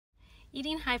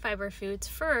Eating high fiber foods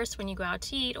first when you go out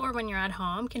to eat or when you're at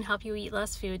home can help you eat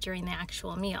less food during the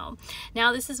actual meal.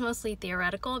 Now, this is mostly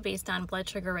theoretical based on blood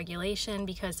sugar regulation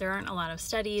because there aren't a lot of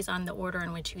studies on the order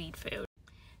in which you eat food.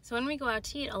 So when we go out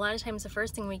to eat, a lot of times the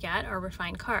first thing we get are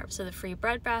refined carbs. So the free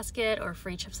bread basket or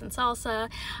free chips and salsa,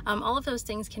 all of those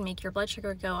things can make your blood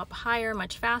sugar go up higher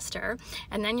much faster,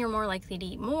 and then you're more likely to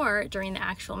eat more during the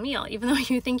actual meal. Even though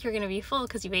you think you're going to be full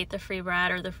because you ate the free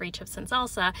bread or the free chips and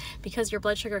salsa, because your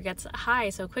blood sugar gets high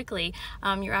so quickly,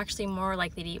 you're actually more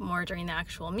likely to eat more during the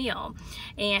actual meal.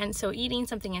 And so eating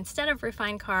something instead of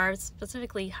refined carbs,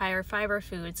 specifically higher fiber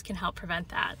foods, can help prevent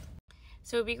that.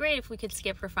 So it would be great if we could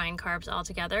skip refined carbs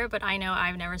altogether, but I know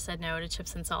I've never said no to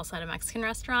chips and salsa at a Mexican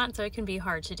restaurant, so it can be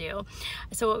hard to do.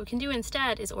 So what we can do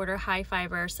instead is order high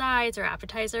fiber sides or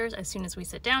appetizers as soon as we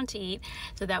sit down to eat,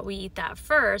 so that we eat that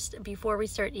first before we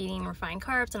start eating refined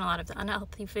carbs and a lot of the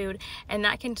unhealthy food, and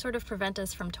that can sort of prevent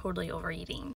us from totally overeating.